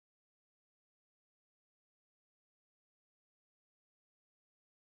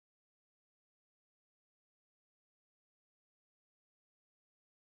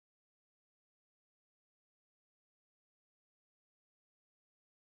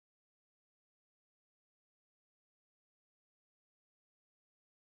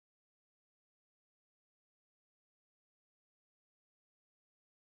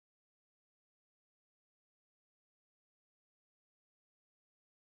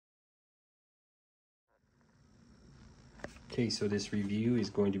Okay, so this review is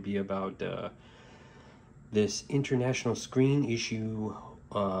going to be about this international screen issue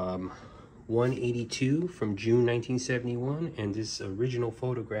 182 from June 1971 and this original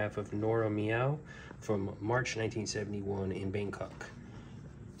photograph of Nora Miao from March 1971 in Bangkok.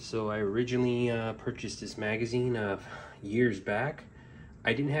 So I originally purchased this magazine years back.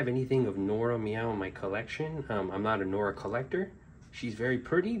 I didn't have anything of Nora Miao in my collection. I'm not a Nora collector. She's very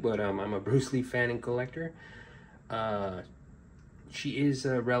pretty, but I'm a Bruce Lee fan and collector. She is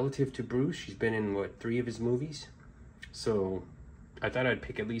a relative to Bruce. She's been in, what, 3 of his movies? So I thought I'd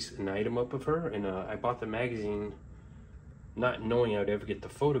pick at least an item up of her, and I bought the magazine not knowing I'd ever get the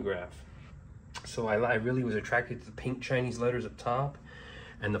photograph. So I really was attracted to the pink Chinese letters up top,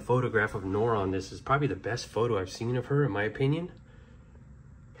 and the photograph of Nora on this is probably the best photo I've seen of her, in my opinion.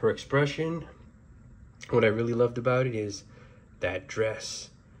 Her expression, what I really loved about it is that dress.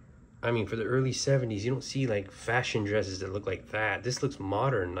 I mean, for the early 70s, you don't see like fashion dresses that look like that. This looks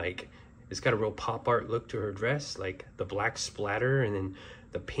modern, like it's got a real pop art look to her dress, like the black splatter and then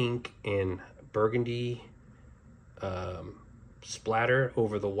the pink and burgundy splatter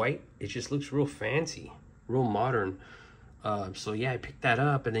over the white. It just looks real fancy, real modern. So yeah, I picked that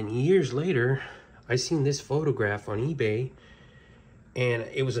up, and then years later, I seen this photograph on eBay, and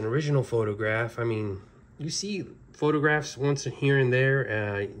it was an original photograph. I mean, you see photographs once here and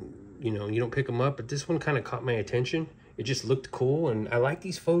there, you know, you don't pick them up, but this one kind of caught my attention. It just looked cool, and I like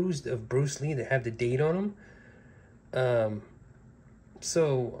these photos of Bruce Lee that have the date on them.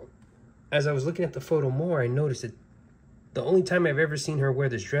 So as I was looking at the photo more, I noticed that the only time I've ever seen her wear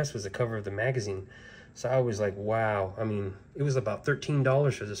this dress was the cover of the magazine. So I was like, wow. I mean, it was about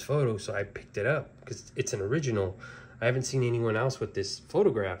 $13 for this photo, so I picked it up because it's an original. I haven't seen anyone else with this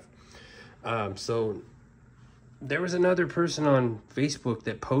photograph. So there was another person on Facebook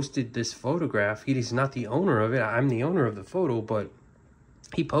that posted this photograph. He's not the owner of it. I'm the owner of the photo, but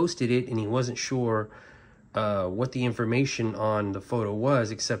he posted it and he wasn't sure what the information on the photo was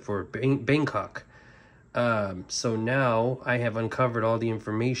except for Bangkok. So now I have uncovered all the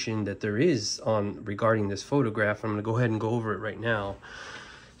information that there is on regarding this photograph. I'm going to go ahead and go over it right now.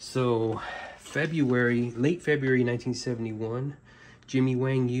 So late February 1971, Jimmy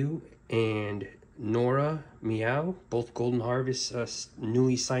Wang Yu and Nora Miao, both Golden Harvest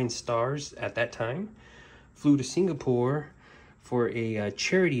newly signed stars at that time, flew to Singapore for a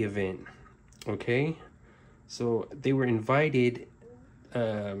charity event. Okay, so they were invited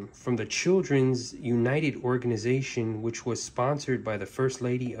from the Children's United organization, which was sponsored by the First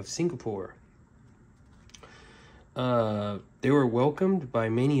Lady of Singapore. They were welcomed by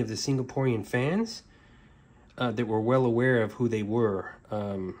many of the Singaporean fans that were well aware of who they were.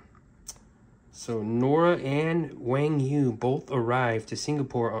 So Nora and Wang Yu both arrived to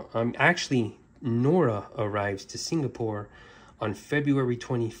Singapore. Actually, Nora arrives to Singapore on February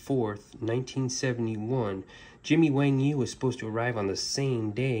 24th, 1971. Jimmy Wang Yu was supposed to arrive on the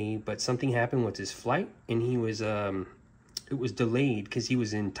same day, but something happened with his flight, and he was it was delayed because he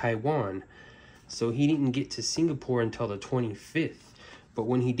was in Taiwan. So he didn't get to Singapore until the 25th. But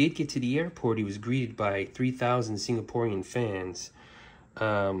when he did get to the airport, he was greeted by 3,000 Singaporean fans.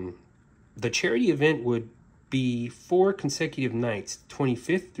 The charity event would be 4 consecutive nights,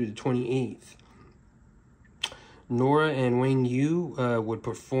 25th through the 28th. Nora and Wang Yu would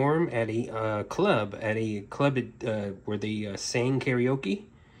perform at a club where they sang karaoke.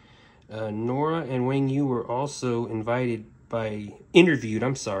 Nora and Wang Yu were also interviewed. They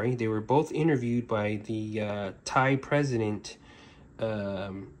were both interviewed by the Thai president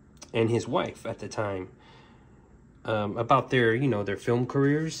and his wife at the time about their film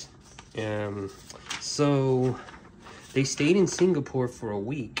careers. So they stayed in Singapore for a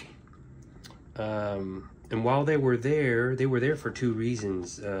week. And while they were there for 2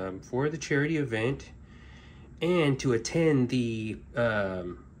 reasons. For the charity event and to attend the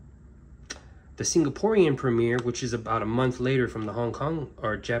Singaporean premiere, which is about a month later from the Hong Kong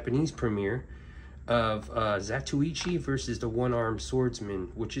or Japanese premiere of Zatoichi versus the One-Armed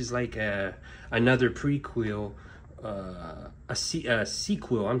Swordsman, which is like another prequel, another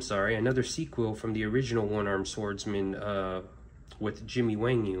sequel from the original One-Armed Swordsman with Jimmy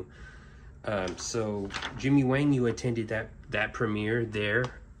Wang Yu. So Jimmy Wang Yu attended that premiere there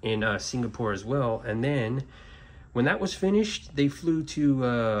in Singapore as well. And then when that was finished, they flew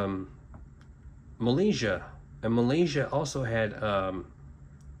to Malaysia. And Malaysia also had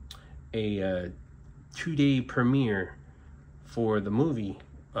a 2-day premiere for the movie.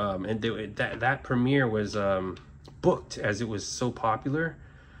 And that premiere was booked as it was so popular.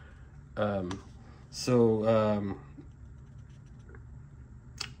 That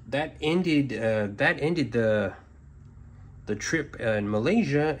ended the trip in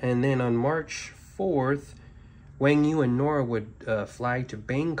Malaysia, and then on March 4th, Wang Yu and Nora would fly to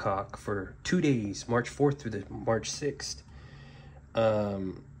Bangkok for 2 days, March 4th through the March 6th.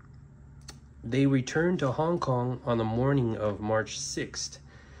 They returned to Hong Kong on the morning of March 6th.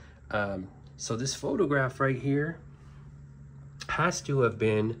 So this photograph right here has to have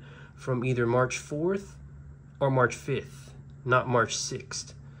been from either March 4th or March 5th, not March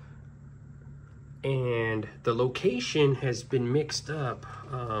 6th. And the location has been mixed up.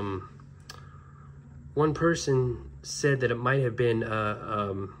 One person said that it might have been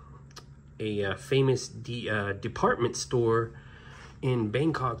a famous department store in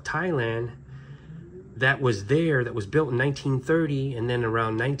Bangkok, Thailand, that was built in 1930, and then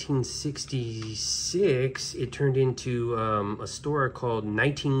around 1966 it turned into a store called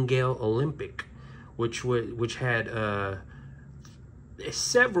Nightingale Olympic, which had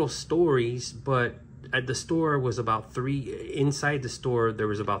several stories, but at the store was about inside the store there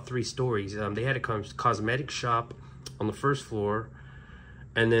was about 3 stories. They had a cosmetic shop on the first floor,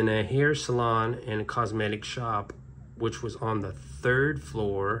 and then a hair salon and a cosmetic shop which was on the 3rd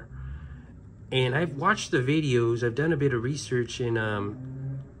floor. And I've watched the videos, I've done a bit of research,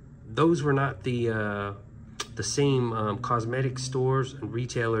 and those were not the same cosmetic stores and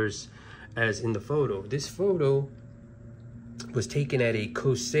retailers as in the photo. This photo was taken at a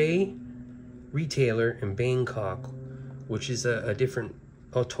Kosei retailer in Bangkok, which is a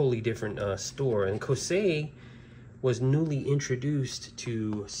totally different store. And Kosei was newly introduced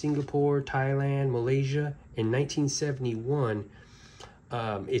to Singapore, Thailand, Malaysia in 1971.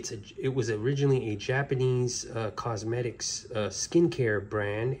 It was originally a Japanese cosmetics skincare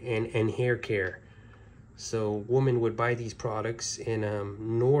brand and hair care. So women would buy these products, and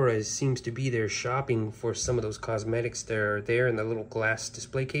Nora seems to be there shopping for some of those cosmetics that are there in the little glass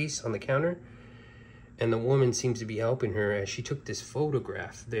display case on the counter. And the woman seems to be helping her as she took this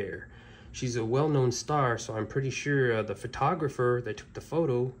photograph there. She's a well-known star, so I'm pretty sure the photographer that took the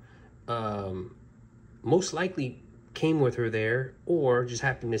photo most likely came with her there, or just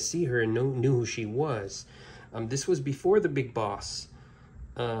happened to see her and knew who she was. This was before the Big Boss.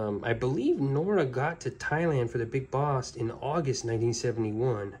 I believe Nora got to Thailand for the Big Boss in August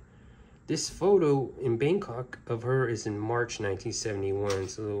 1971. This photo in Bangkok of her is in March 1971.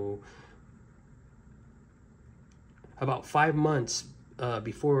 So about 5 months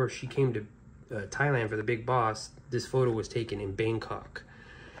before she came to Thailand for the Big Boss, this photo was taken in Bangkok.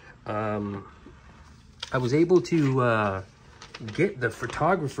 I was able to get the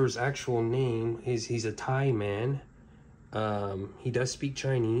photographer's actual name. He's a Thai man. He does speak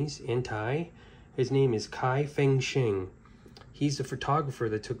Chinese and Thai. His name is Kai Feng Sheng. He's the photographer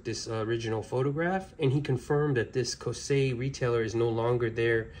that took this original photograph, and he confirmed that this Kosei retailer is no longer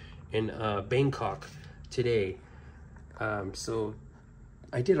there in Bangkok today. So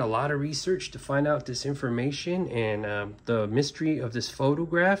I did a lot of research to find out this information, and the mystery of this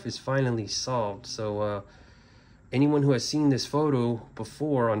photograph is finally solved. So anyone who has seen this photo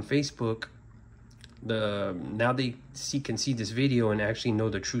before on Facebook, now they can see this video and actually know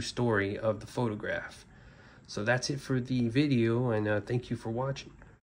the true story of the photograph. So that's it for the video, and thank you for watching.